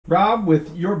Rob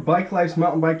with your Bike Life's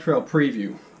Mountain Bike Trail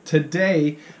preview.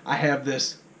 Today I have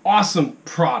this awesome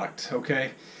product,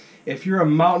 okay? If you're a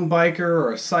mountain biker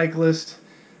or a cyclist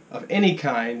of any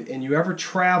kind and you ever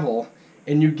travel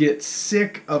and you get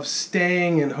sick of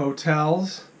staying in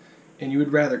hotels and you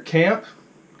would rather camp,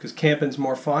 because camping's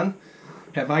more fun,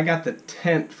 have I got the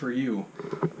tent for you.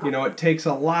 You know, it takes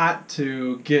a lot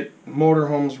to get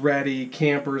motorhomes ready,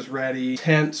 campers ready,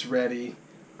 tents ready.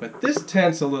 But this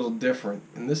tent's a little different,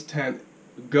 and this tent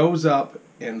goes up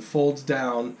and folds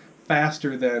down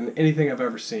faster than anything I've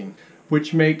ever seen,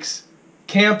 which makes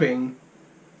camping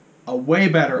a way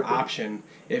better option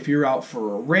if you're out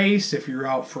for a race, if you're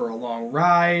out for a long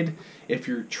ride, if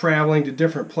you're traveling to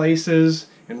different places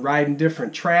and riding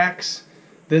different tracks.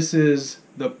 This is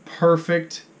the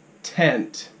perfect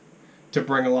tent to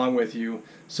bring along with you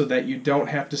so that you don't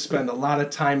have to spend a lot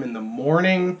of time in the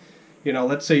morning. You know,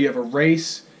 let's say you have a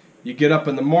race. You get up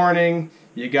in the morning,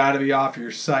 you got to be off your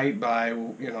site by,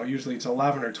 you know, usually it's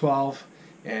 11 or 12,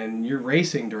 and you're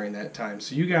racing during that time.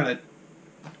 So you got to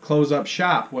close up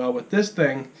shop. Well, with this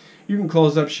thing, you can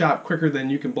close up shop quicker than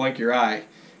you can blink your eye,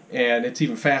 and it's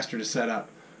even faster to set up.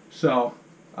 So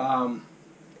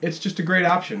it's just a great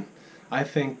option. I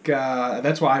think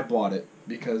that's why I bought it,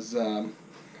 because and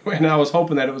I was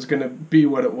hoping that it was going to be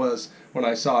what it was when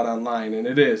I saw it online, and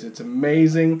it is. It's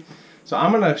amazing. So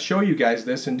I'm going to show you guys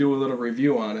this and do a little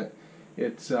review on it.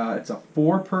 It's a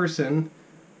 4-person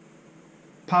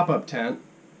pop-up tent,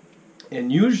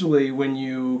 and usually when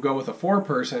you go with a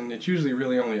 4-person, it's usually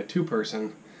really only a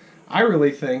 2-person. I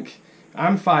really think,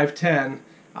 I'm 5'10",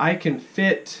 I can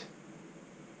fit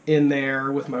in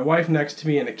there with my wife next to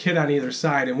me and a kid on either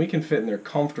side, and we can fit in there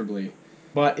comfortably.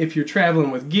 But if you're traveling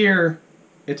with gear,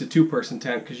 it's a 2-person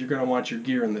tent because you're going to want your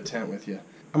gear in the tent with you.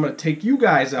 I'm going to take you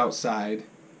guys outside,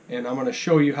 and I'm going to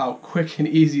show you how quick and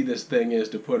easy this thing is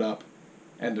to put up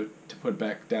and to put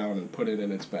back down and put it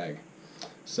in its bag.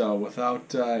 So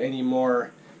without any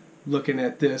more looking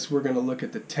at this, we're going to look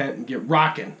at the tent and get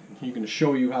rocking. I'm going to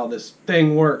show you how this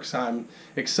thing works. I'm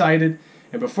excited.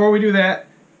 And before we do that,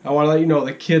 I want to let you know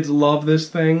the kids love this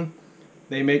thing.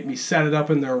 They make me set it up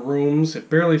in their rooms. It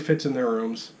barely fits in their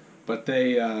rooms, but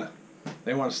they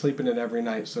want to sleep in it every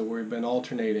night, so we've been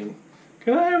alternating.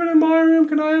 Can I have it in my room?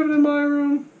 Can I have it in my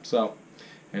room? So,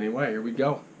 anyway, here we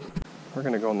go. We're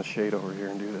going to go in the shade over here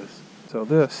and do this. So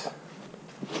this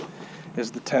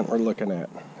is the tent we're looking at.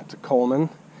 It's a Coleman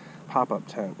pop-up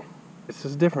tent. This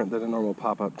is different than a normal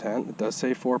pop-up tent. It does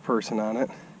say 4-person on it.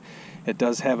 It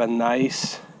does have a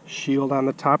nice shield on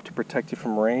the top to protect you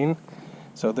from rain.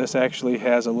 So this actually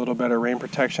has a little better rain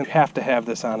protection. You have to have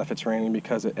this on if it's raining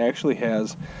because it actually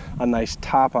has a nice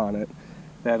top on it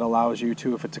that allows you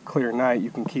to, if it's a clear night,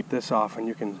 you can keep this off and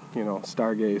you can, you know,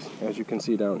 stargaze, as you can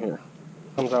see down here.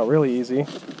 Comes out really easy,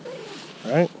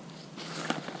 right?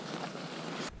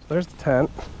 So there's the tent,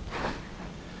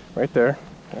 right there,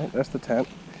 right? That's the tent.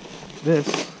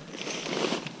 This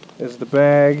is the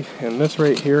bag, and this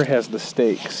right here has the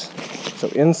stakes. So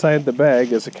inside the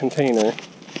bag is a container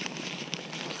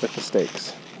with the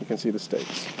stakes. You can see the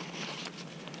stakes.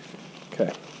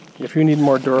 Okay, if you need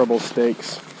more durable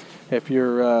stakes, if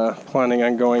you're planning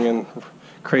on going in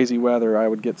crazy weather, I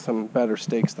would get some better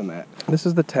stakes than that. This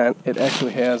is the tent. It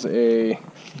actually has a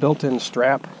built-in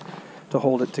strap to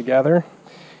hold it together.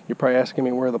 You're probably asking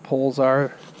me where the poles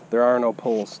are. There are no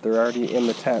poles. They're already in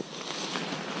the tent.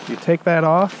 You take that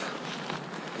off,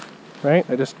 right?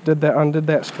 I just undid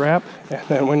that strap, and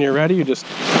then when you're ready, you just,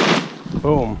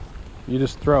 boom, you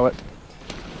just throw it.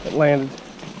 It landed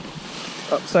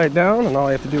upside down, and all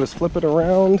I have to do is flip it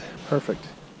around. Perfect.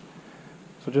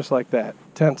 So just like that,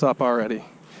 tent's up already.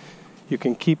 You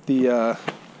can keep the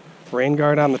rain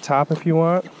guard on the top if you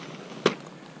want.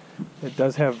 It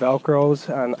does have Velcros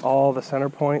on all the center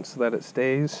points so that it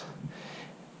stays.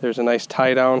 There's a nice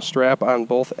tie-down strap on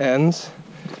both ends,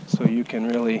 so you can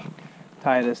really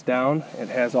tie this down. It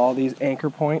has all these anchor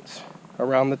points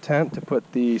around the tent to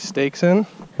put the stakes in.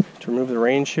 To remove the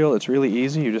rain shield, it's really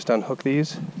easy. You just unhook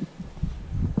these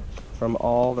from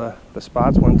all the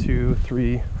spots. 1, 2,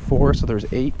 3, 4, so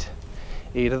there's 8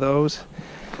 of those,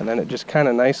 and then it just kind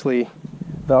of nicely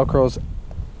velcros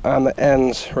on the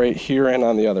ends right here and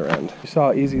on the other end. You saw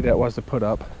how easy that was to put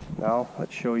up. Now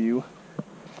let's show you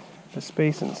the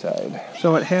space inside.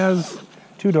 So it has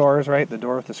 2 doors, right? The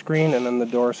door with the screen and then the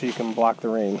door so you can block the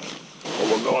rain. And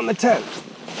we'll go in the tent.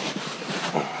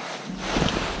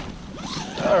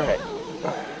 All right.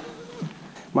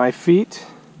 My feet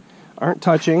aren't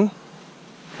touching.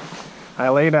 I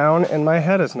lay down and my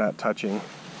head is not touching.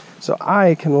 So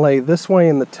I can lay this way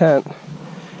in the tent,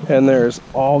 and there's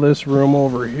all this room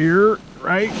over here,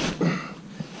 right?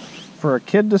 for a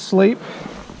kid to sleep.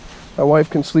 My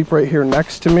wife can sleep right here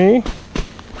next to me.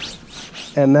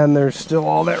 And then there's still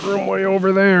all that room way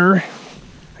over there.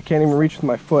 I can't even reach with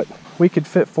my foot. We could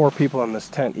fit 4 people in this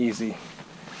tent easy.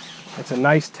 It's a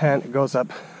nice tent. It goes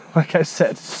up, like I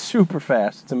said, super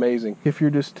fast. It's amazing. If you're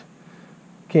just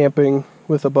camping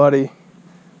with a buddy,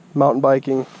 mountain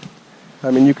biking,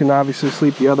 I mean, you can obviously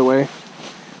sleep the other way.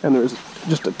 And there's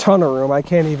just a ton of room. I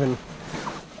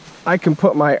can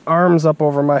put my arms up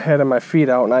over my head and my feet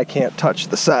out, and I can't touch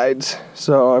the sides.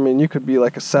 So, I mean, you could be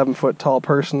like a 7-foot tall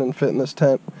person and fit in this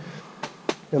tent.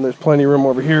 And there's plenty of room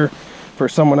over here for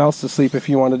someone else to sleep if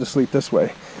you wanted to sleep this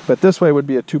way. But this way would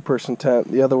be a 2-person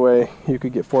tent. The other way, you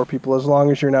could get 4 people as long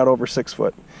as you're not over 6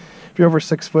 foot. If you're over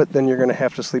 6 foot, then you're gonna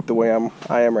have to sleep the way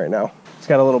I am right now. It's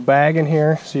got a little bag in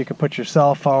here, so you can put your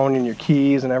cell phone and your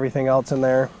keys and everything else in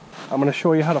there. I'm gonna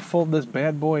show you how to fold this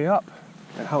bad boy up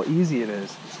and how easy it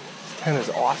is. This tent is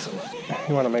awesome.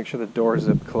 You wanna make sure the doors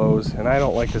zip closed, and I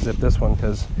don't like to zip this one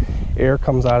because air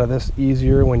comes out of this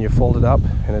easier when you fold it up,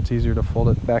 and it's easier to fold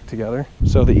it back together.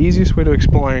 So the easiest way to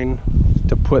explain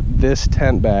to put this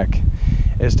tent back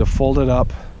is to fold it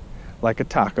up like a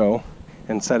taco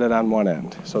and set it on one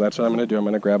end. So that's what I'm gonna do. I'm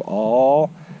gonna grab all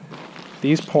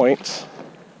these points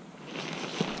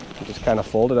and just kind of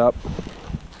fold it up.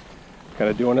 Kind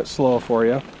of doing it slow for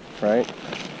you, right?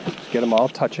 Just get them all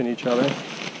touching each other.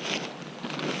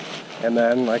 And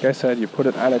then, like I said, you put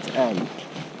it on its end,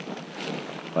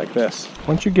 like this.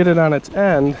 Once you get it on its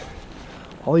end,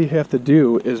 all you have to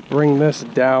do is bring this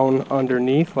down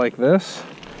underneath like this.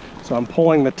 So I'm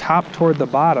pulling the top toward the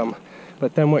bottom,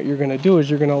 but then what you're gonna do is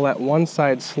you're gonna let one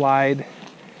side slide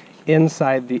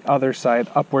inside the other side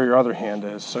up where your other hand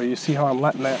is. So you see how I'm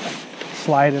letting that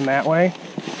slide in that way?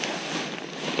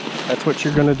 That's what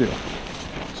you're gonna do.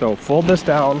 So fold this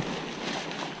down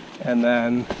and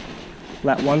then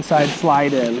let one side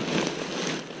slide in,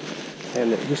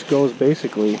 and it just goes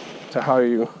basically to how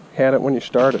you had it when you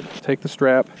started. Take the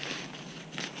strap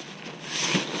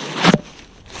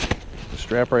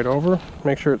right over,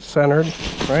 make sure it's centered,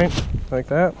 right? Like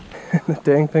that. And the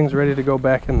dang thing's ready to go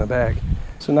back in the bag.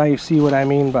 So now you see what I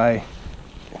mean by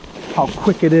how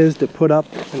quick it is to put up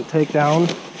and take down,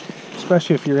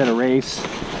 especially if you're in a race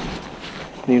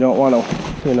and you don't want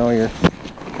to, you know,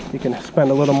 you can spend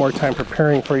a little more time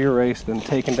preparing for your race than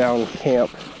taking down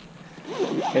camp.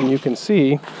 And you can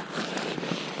see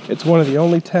it's one of the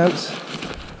only tents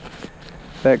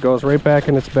that goes right back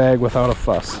in its bag without a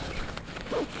fuss.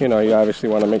 You know, you obviously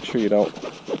want to make sure you don't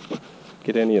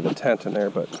get any of the tent in there,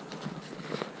 but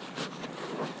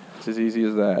it's as easy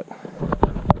as that.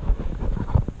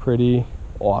 Pretty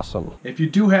awesome. If you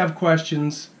do have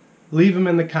questions, leave them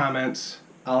in the comments.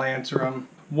 I'll answer them.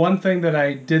 One thing that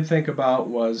I did think about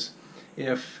was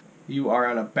if you are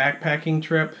on a backpacking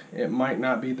trip, it might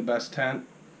not be the best tent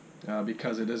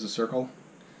because it is a circle.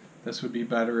 This would be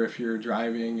better if you're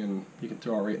driving and you can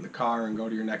throw it right in the car and go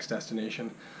to your next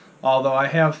destination. Although I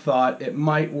have thought it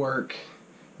might work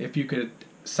if you could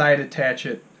side attach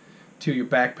it to your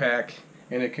backpack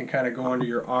and it can kind of go under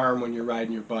your arm when you're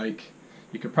riding your bike.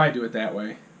 You could probably do it that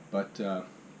way, but I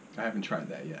haven't tried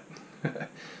that yet.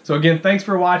 So again, thanks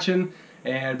for watching,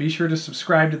 and be sure to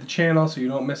subscribe to the channel so you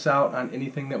don't miss out on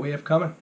anything that we have coming.